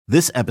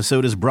This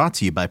episode is brought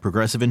to you by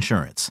Progressive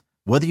Insurance.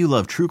 Whether you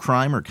love true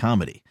crime or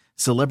comedy,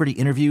 celebrity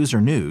interviews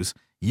or news,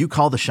 you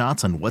call the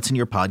shots on what's in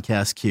your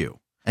podcast queue.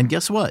 And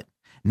guess what?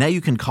 Now you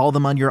can call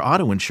them on your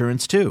auto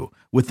insurance too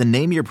with the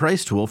Name Your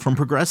Price tool from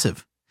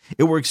Progressive.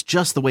 It works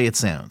just the way it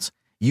sounds.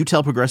 You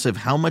tell Progressive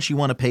how much you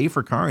want to pay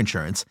for car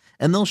insurance,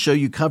 and they'll show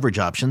you coverage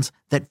options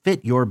that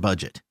fit your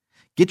budget.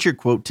 Get your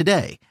quote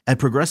today at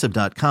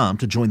Progressive.com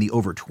to join the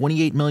over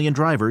 28 million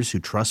drivers who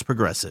trust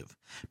Progressive.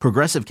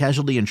 Progressive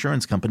Casualty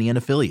Insurance Company and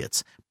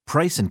Affiliates.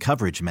 Price and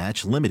coverage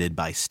match limited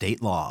by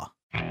state law.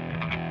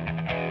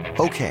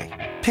 Okay,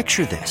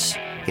 picture this.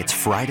 It's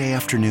Friday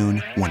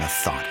afternoon when a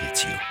thought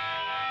hits you.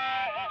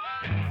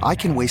 I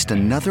can waste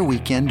another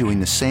weekend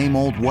doing the same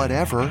old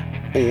whatever,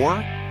 or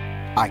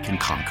I can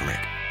conquer it.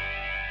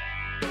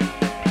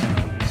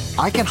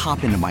 I can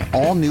hop into my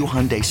all-new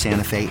Hyundai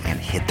Santa Fe and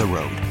hit the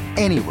road.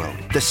 Any road.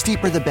 The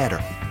steeper, the better.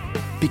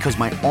 Because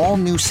my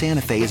all-new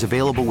Santa Fe is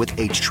available with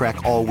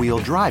H-Track all-wheel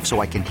drive,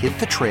 so I can hit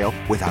the trail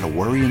without a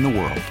worry in the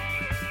world.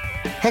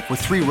 Heck, with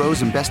 3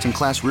 rows and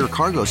best-in-class rear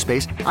cargo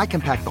space, I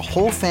can pack the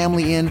whole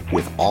family in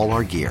with all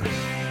our gear.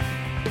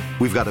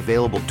 We've got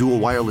available dual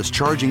wireless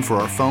charging for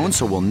our phones,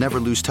 so we'll never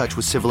lose touch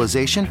with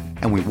civilization,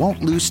 and we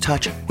won't lose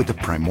touch with the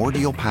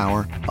primordial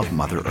power of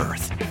Mother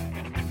Earth.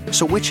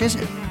 So which is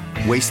it?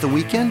 Waste the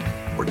weekend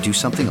or do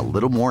something a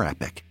little more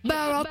epic?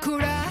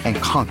 And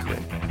conquer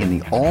it in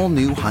the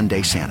all-new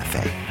Hyundai Santa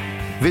Fe.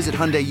 Visit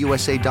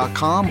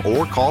HyundaiUSA.com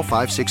or call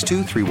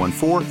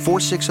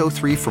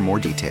 562-314-4603 for more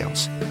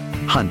details.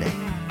 Hyundai,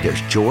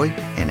 there's joy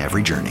in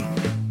every journey.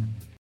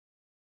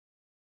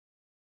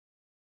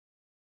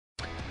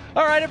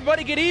 All right,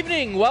 everybody, good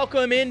evening.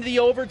 Welcome into the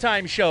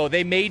Overtime Show.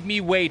 They made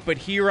me wait, but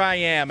here I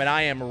am, and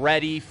I am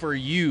ready for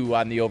you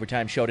on the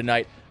Overtime Show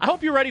tonight. I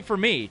hope you're ready for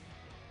me.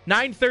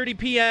 9:30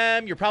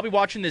 p.m., you're probably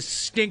watching this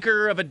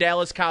stinker of a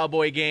Dallas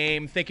Cowboy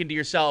game, thinking to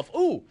yourself,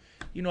 ooh,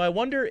 I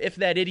wonder if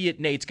that idiot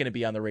Nate's going to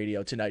be on the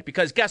radio tonight.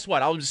 Because guess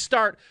what? I'll just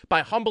start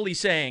by humbly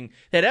saying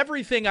that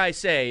everything I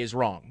say is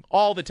wrong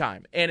all the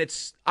time. And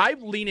I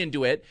lean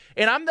into it,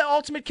 and I'm the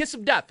ultimate kiss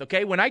of death,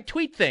 okay? When I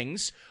tweet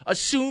things,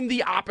 assume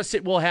the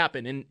opposite will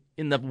happen. And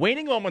in the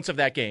waning moments of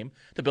that game,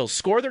 the Bills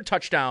score their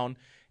touchdown,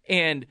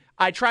 and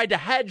I tried to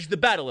hedge the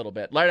bet a little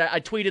bit.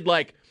 I tweeted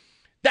like,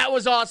 that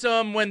was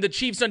awesome when the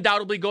Chiefs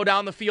undoubtedly go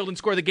down the field and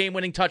score the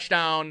game-winning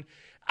touchdown.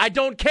 I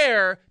don't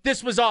care.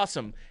 This was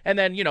awesome. And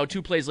then,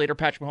 2 plays later,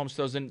 Patrick Mahomes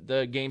throws in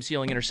the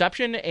game-sealing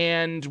interception.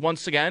 And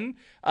once again,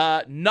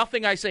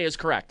 nothing I say is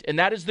correct. And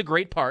that is the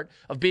great part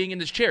of being in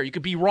this chair. You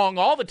could be wrong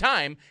all the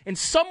time, and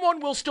someone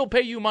will still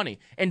pay you money.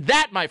 And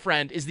that, my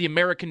friend, is the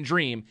American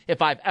dream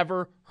if I've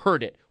ever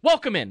heard it.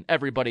 Welcome in,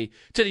 everybody,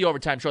 to the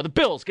Overtime Show. The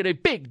Bills get a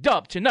big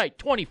dub tonight,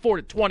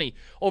 24-20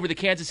 over the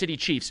Kansas City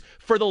Chiefs.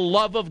 For the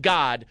love of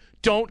God,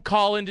 don't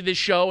call into this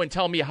show and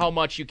tell me how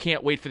much you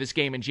can't wait for this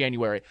game in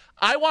January.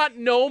 I want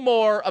no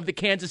more of the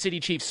Kansas City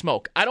Chiefs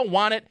smoke. I don't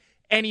want it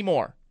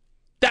anymore.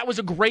 That was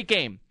a great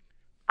game.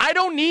 I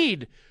don't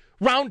need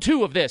round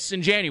 2 of this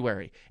in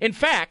January. In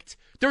fact,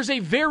 there's a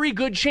very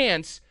good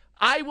chance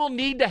I will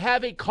need to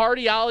have a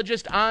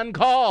cardiologist on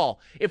call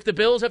if the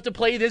Bills have to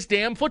play this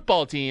damn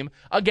football team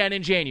again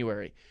in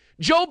January.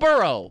 Joe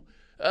Burrow,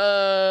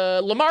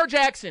 Lamar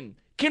Jackson,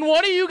 can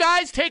one of you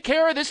guys take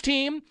care of this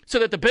team so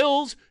that the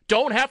Bills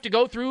don't have to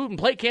go through and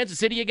play Kansas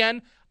City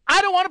again?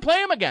 I don't want to play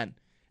them again.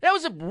 That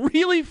was a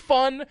really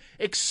fun,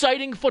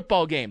 exciting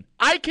football game.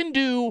 I can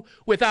do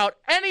without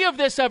any of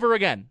this ever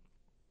again.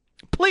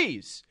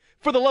 Please,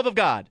 for the love of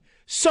God,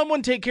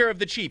 someone take care of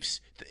the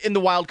Chiefs in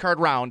the wild card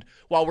round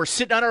while we're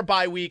sitting on our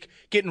bye week,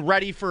 getting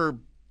ready for,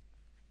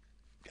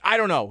 I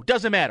don't know,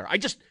 doesn't matter.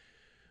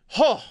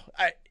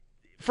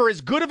 For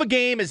as good of a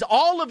game as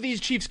all of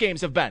these Chiefs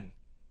games have been,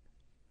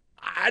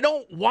 I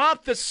don't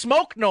want the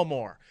smoke no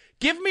more.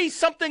 Give me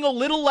something a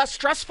little less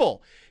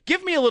stressful.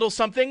 Give me a little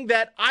something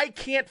that I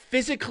can't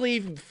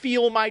physically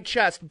feel my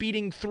chest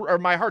beating through, or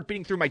my heart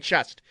beating through my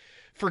chest.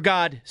 For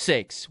God's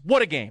sakes,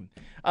 what a game!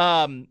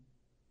 I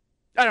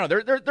don't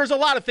know. There's a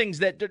lot of things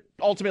that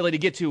ultimately to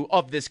get to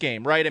of this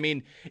game, right? I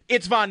mean,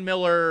 it's Von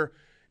Miller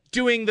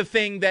doing the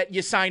thing that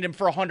you signed him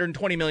for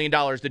 $120 million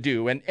to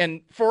do.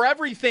 And for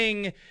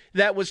everything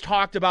that was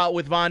talked about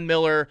with Von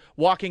Miller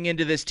walking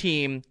into this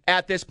team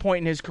at this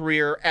point in his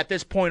career, at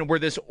this point where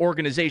this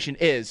organization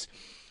is,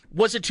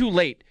 was it too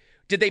late?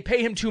 Did they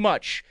pay him too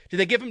much? Did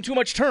they give him too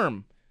much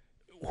term?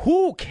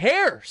 Who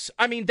cares?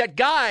 I mean, that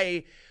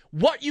guy,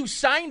 what you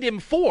signed him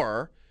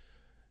for,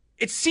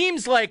 it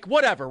seems like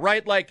whatever,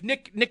 right? Like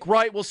Nick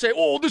Wright will say,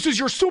 oh, this is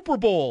your Super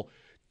Bowl.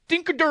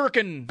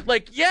 Dinkadirkin.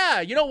 Like, yeah,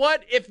 you know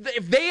what? If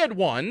they had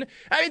won,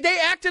 I mean, they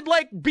acted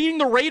like beating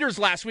the Raiders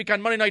last week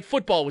on Monday Night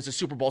Football was a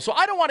Super Bowl. So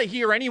I don't want to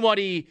hear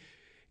anybody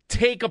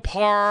take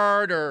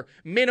apart or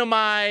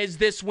minimize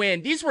this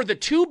win. These were the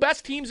 2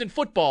 best teams in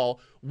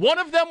football. One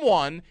of them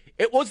won.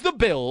 It was the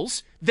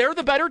Bills. They're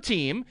the better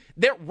team.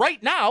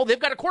 Right now, they've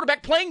got a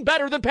quarterback playing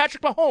better than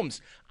Patrick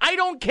Mahomes. I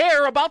don't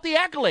care about the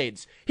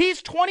accolades.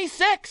 He's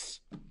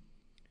 26.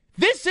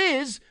 This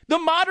is the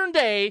modern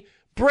day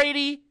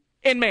Brady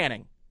and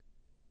Manning.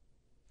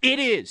 It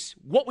is.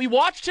 What we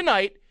watched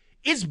tonight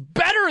is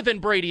better than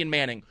Brady and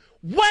Manning.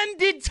 When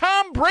did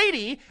Tom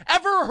Brady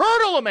ever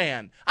hurdle a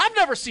man? I've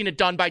never seen it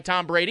done by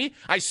Tom Brady.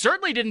 I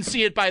certainly didn't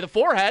see it by the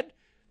forehead.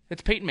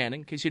 That's Peyton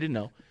Manning, in case you didn't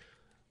know.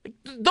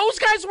 Those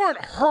guys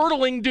weren't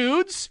hurdling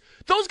dudes.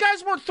 Those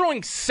guys weren't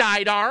throwing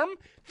sidearm.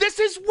 This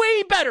is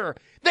way better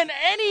than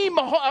any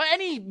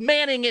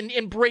Manning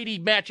and Brady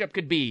matchup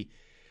could be.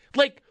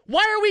 Like,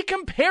 why are we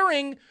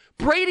comparing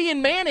Brady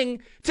and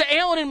Manning to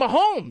Allen and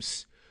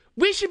Mahomes?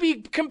 We should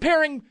be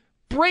comparing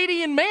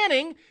Brady and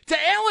Manning to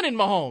Allen and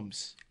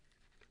Mahomes.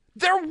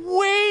 They're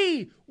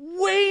way,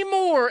 way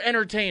more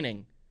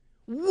entertaining,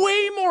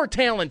 way more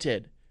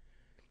talented.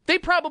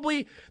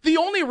 The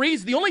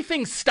only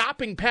thing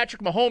stopping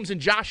Patrick Mahomes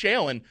and Josh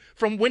Allen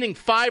from winning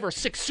 5 or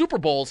 6 Super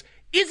Bowls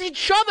is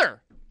each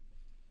other.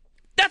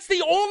 That's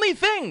the only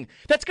thing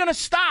that's going to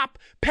stop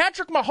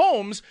Patrick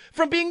Mahomes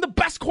from being the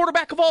best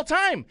quarterback of all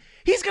time.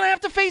 He's going to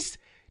have to face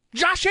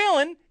Josh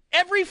Allen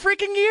every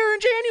freaking year in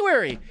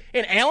January.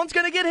 And Allen's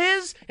going to get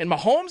his, and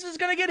Mahomes is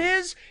going to get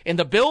his, and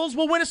the Bills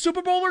will win a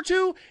Super Bowl or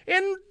 2,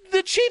 and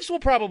the Chiefs will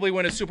probably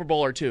win a Super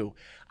Bowl or 2.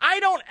 I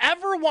don't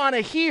ever want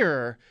to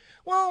hear,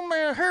 well,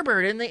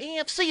 Herbert in the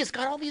AFC has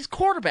got all these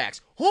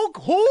quarterbacks.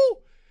 Who?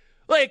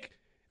 Like,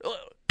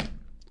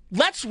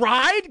 let's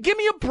ride. Give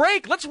me a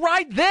break. Let's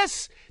ride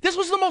this. This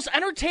was the most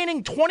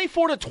entertaining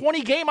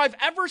 24-20 game I've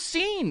ever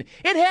seen.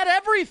 It had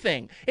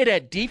everything. It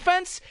had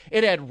defense.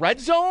 It had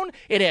red zone.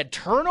 It had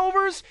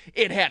turnovers.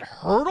 It had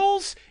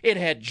hurdles. It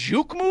had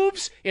juke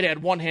moves. It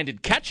had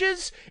one-handed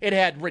catches. It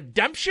had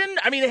redemption.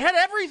 I mean, it had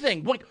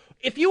everything. Like,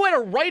 if you had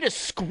to write a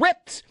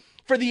script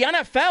for the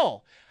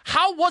NFL,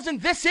 how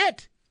wasn't this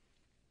it?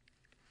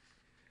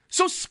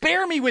 So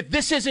spare me with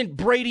this isn't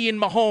Brady and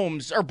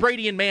Mahomes or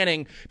Brady and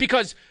Manning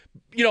because,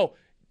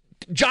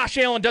 Josh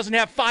Allen doesn't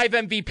have 5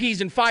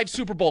 MVPs and 5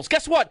 Super Bowls.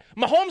 Guess what?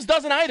 Mahomes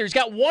doesn't either. He's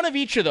got 1 of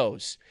each of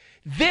those.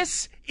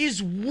 This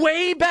is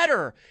way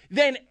better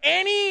than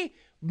any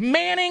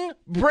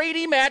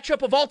Manning-Brady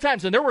matchup of all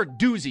times. And there were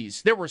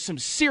doozies. There were some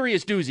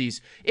serious doozies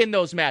in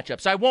those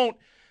matchups.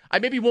 I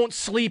maybe won't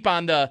sleep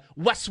on the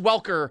Wes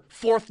Welker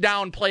 4th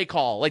down play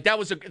call. Like, that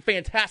was a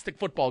fantastic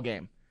football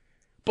game.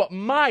 But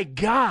my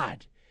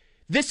God,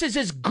 this is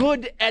as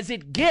good as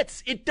it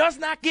gets. It does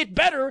not get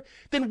better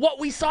than what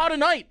we saw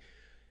tonight.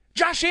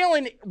 Josh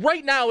Allen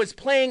right now is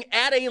playing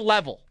at a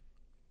level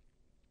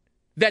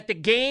that the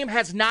game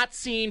has not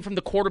seen from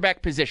the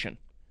quarterback position.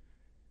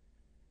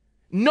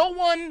 No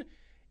one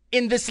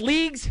in this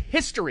league's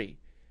history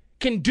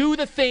can do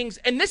the things,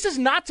 and this is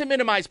not to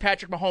minimize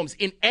Patrick Mahomes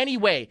in any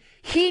way.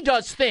 He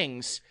does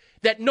things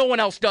that no one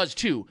else does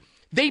too.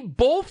 They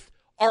both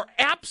are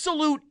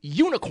absolute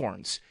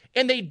unicorns,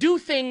 and they do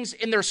things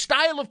in their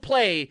style of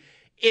play,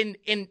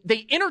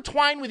 they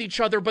intertwine with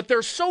each other, but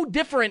they're so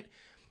different.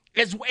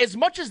 As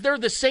much as they're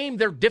the same,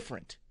 they're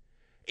different.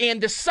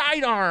 And the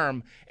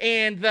sidearm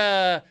and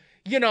the,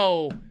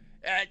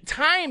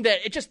 time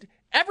that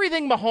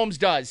everything Mahomes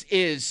does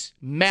is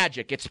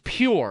magic. It's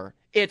pure.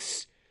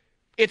 It's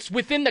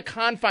within the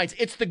confines.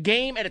 It's the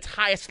game at its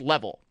highest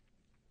level.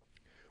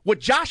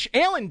 What Josh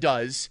Allen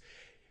does,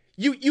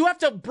 you have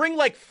to bring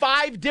like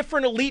 5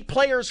 different elite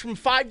players from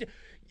 5.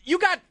 You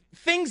got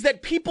things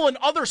that people in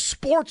other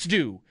sports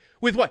do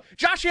with what?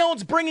 Josh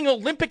Allen's bringing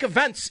Olympic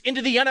events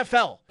into the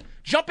NFL.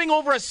 Jumping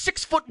over a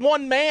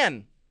 6'1"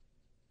 man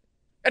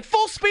at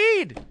full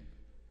speed.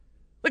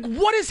 Like,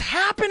 what is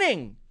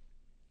happening?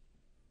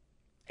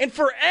 And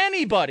for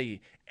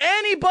anybody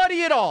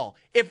at all,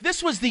 if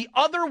this was the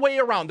other way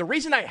around, the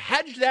reason I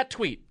hedged that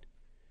tweet,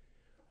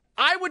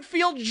 I would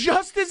feel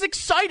just as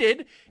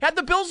excited had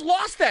the Bills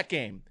lost that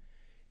game.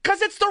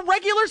 Because it's the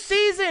regular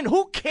season.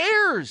 Who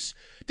cares?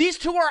 These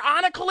two are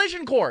on a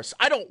collision course.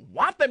 I don't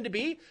want them to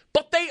be,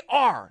 but they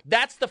are.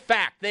 That's the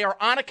fact. They are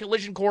on a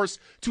collision course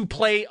to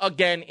play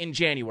again in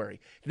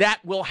January. That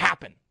will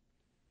happen.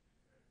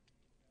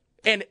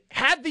 And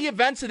had the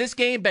events of this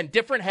game been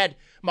different, had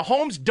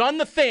Mahomes done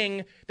the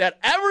thing that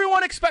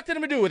everyone expected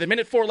him to do with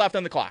 1:04 left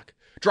on the clock,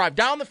 drive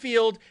down the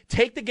field,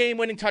 take the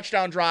game-winning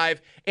touchdown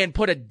drive, and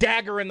put a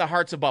dagger in the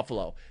hearts of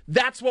Buffalo.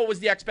 That's what was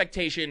the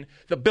expectation.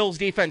 The Bills'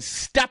 defense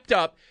stepped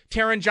up.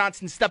 Taron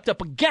Johnson stepped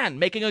up again,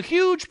 making a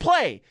huge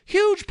play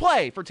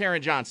for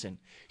Taron Johnson.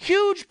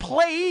 Huge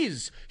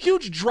plays,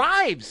 huge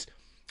drives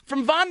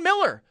from Von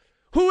Miller,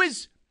 who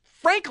is,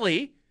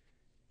 frankly,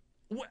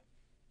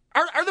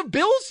 are the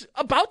Bills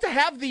about to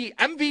have the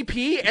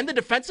MVP and the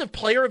Defensive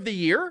Player of the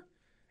Year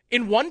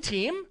in one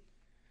team?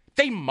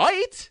 They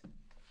might.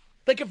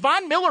 Like, if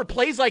Von Miller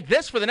plays like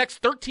this for the next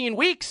 13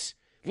 weeks,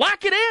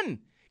 lock it in.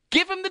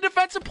 Give him the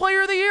Defensive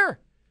Player of the Year.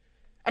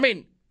 I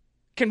mean,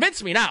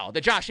 convince me now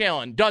that Josh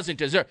Allen doesn't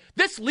deserve.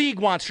 This league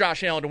wants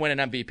Josh Allen to win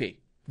an MVP.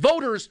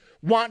 Voters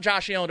want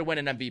Josh Allen to win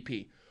an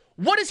MVP.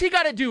 What does he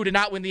got to do to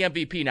not win the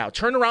MVP now?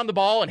 Turn around the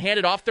ball and hand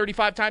it off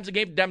 35 times a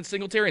game to Devin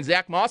Singletary and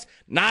Zach Moss?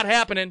 Not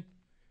happening.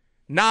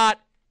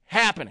 Not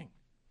happening.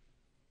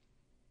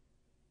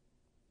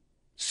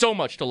 So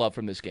much to love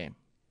from this game.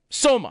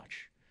 So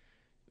much.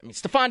 I mean,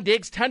 Stephon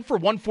Diggs, 10 for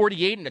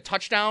 148 and a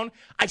touchdown.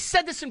 I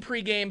said this in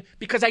pregame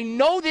because I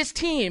know this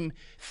team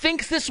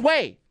thinks this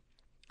way.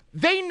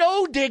 They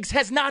know Diggs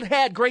has not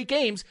had great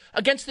games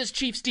against this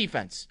Chiefs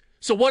defense.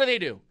 So what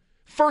do?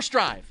 First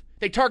drive.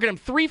 They target him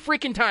 3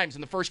 freaking times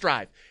in the first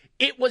drive.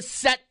 It was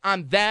set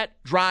on that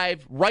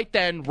drive right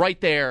then, right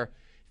there.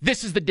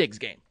 This is the Diggs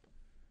game.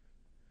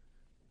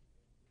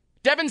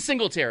 Devin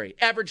Singletary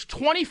averaged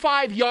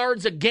 25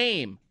 yards a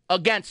game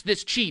against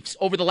this Chiefs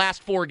over the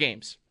last 4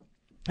 games.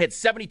 He had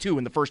 72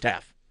 in the first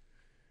half.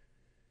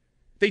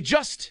 It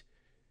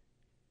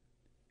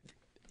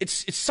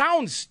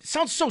sounds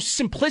so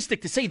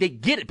simplistic to say they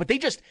get it, but they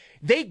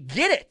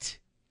get it.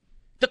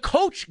 The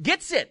coach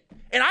gets it.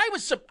 And I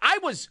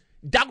was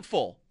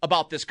doubtful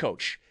about this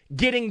coach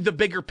getting the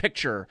bigger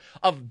picture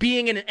of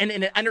being in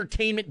an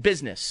entertainment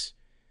business.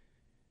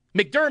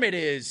 McDermott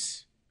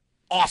is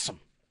awesome.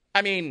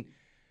 I mean,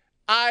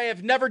 I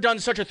have never done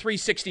such a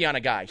 360 on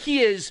a guy.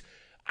 He is,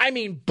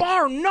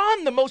 bar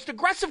none, the most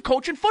aggressive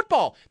coach in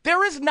football.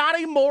 There is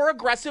not a more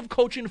aggressive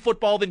coach in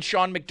football than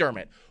Sean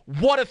McDermott.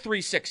 What a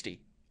 360.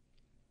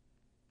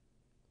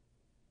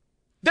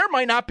 There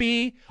might not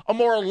be a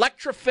more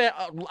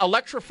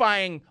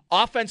electrifying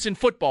offense in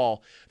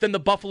football than the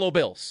Buffalo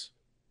Bills.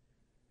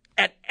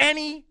 At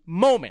any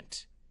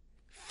moment,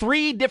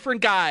 3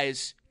 different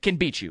guys can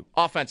beat you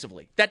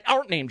offensively that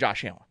aren't named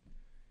Josh Allen.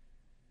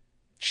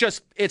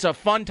 It's a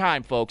fun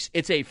time, folks.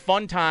 It's a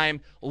fun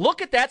time.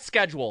 Look at that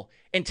schedule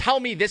and tell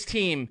me this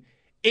team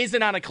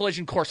isn't on a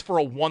collision course for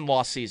a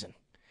 1-loss season.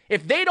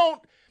 If they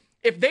don't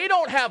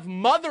have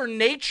Mother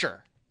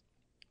Nature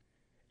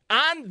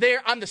on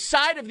the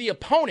side of the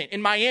opponent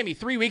in Miami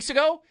 3 weeks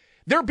ago,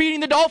 they're beating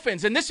the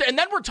Dolphins. And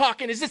then we're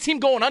talking, is this team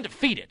going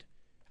undefeated?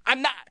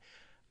 I'm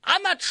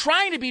not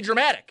trying to be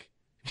dramatic.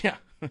 Yeah,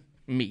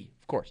 me,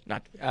 of course. I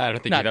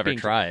don't think you've ever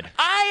tried.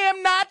 I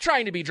am not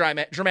trying to be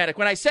dramatic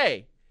when I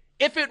say,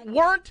 if it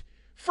weren't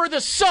for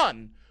the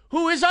Sun,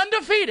 who is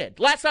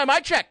undefeated, last time I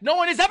checked, no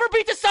one has ever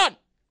beat the Sun.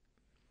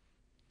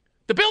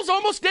 The Bills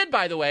almost did,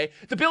 by the way.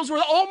 The Bills were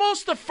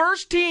almost the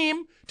first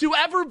team to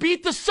ever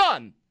beat the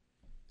Sun.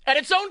 At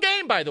its own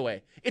game, by the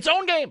way. Its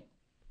own game.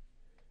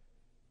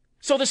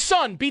 So the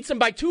Sun beats them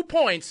by 2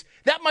 points.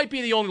 That might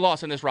be the only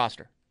loss on this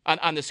roster,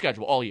 on this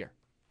schedule all year.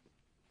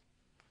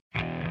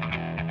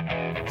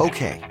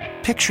 Okay,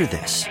 picture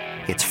this.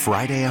 It's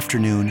Friday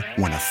afternoon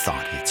when a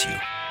thought hits you.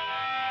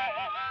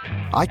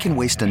 I can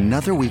waste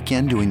another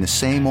weekend doing the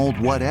same old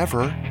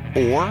whatever,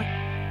 or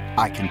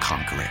I can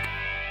conquer it.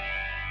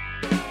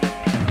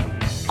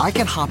 I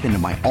can hop into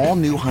my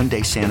all-new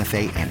Hyundai Santa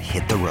Fe and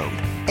hit the road.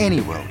 Any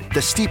road.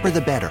 The steeper,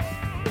 the better.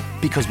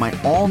 Because my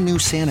all-new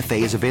Santa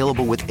Fe is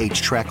available with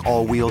H-Track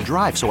all-wheel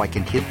drive, so I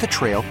can hit the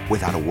trail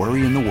without a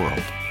worry in the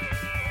world.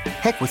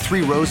 Heck, with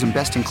 3 rows and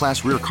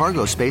best-in-class rear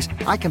cargo space,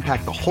 I can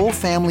pack the whole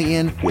family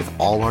in with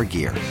all our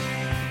gear.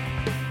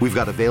 We've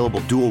got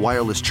available dual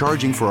wireless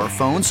charging for our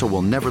phones, so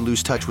we'll never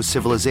lose touch with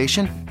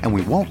civilization, and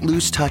we won't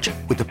lose touch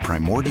with the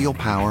primordial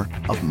power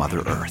of Mother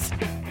Earth.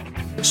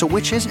 So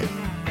which is it?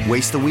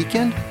 Waste the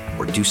weekend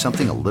or do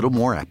something a little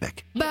more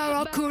epic?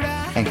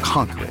 And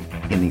conquer it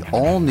in the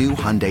all-new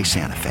Hyundai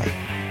Santa Fe.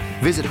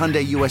 Visit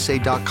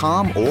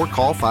HyundaiUSA.com or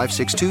call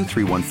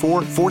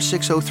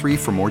 562-314-4603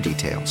 for more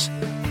details.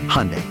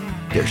 Hyundai,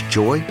 there's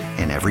joy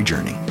in every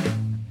journey.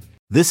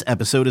 This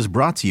episode is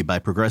brought to you by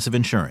Progressive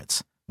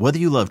Insurance. Whether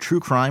you love true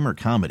crime or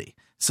comedy,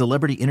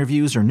 celebrity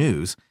interviews or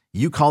news,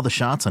 you call the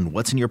shots on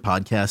what's in your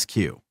podcast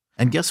queue.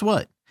 And guess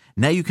what?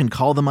 Now you can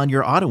call them on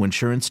your auto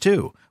insurance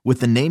too with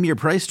the Name Your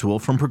Price tool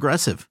from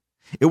Progressive.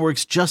 It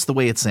works just the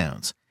way it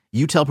sounds.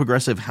 You tell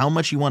Progressive how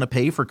much you want to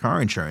pay for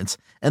car insurance,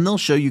 and they'll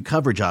show you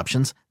coverage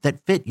options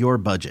that fit your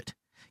budget.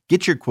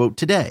 Get your quote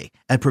today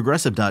at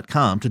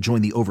Progressive.com to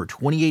join the over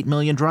 28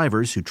 million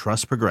drivers who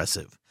trust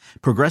Progressive.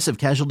 Progressive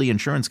Casualty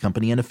Insurance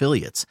Company and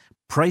Affiliates.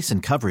 Price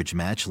and coverage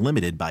match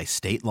limited by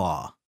state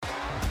law.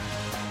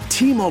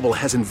 T-Mobile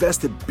has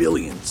invested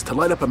billions to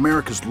light up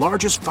America's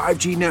largest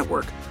 5G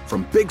network,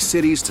 from big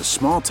cities to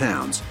small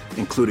towns,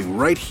 including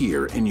right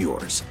here in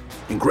yours.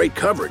 And great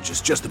coverage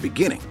is just the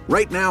beginning.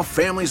 Right now,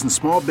 families and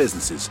small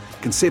businesses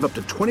can save up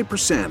to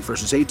 20%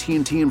 versus AT&T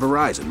and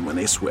Verizon when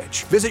they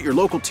switch. Visit your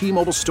local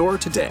T-Mobile store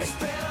today.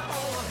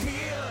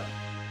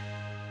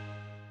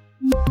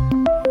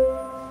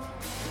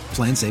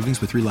 Plan savings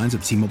with 3 lines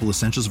of T-Mobile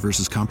Essentials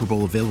versus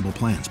comparable available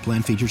plans.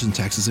 Plan features and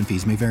taxes and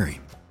fees may vary.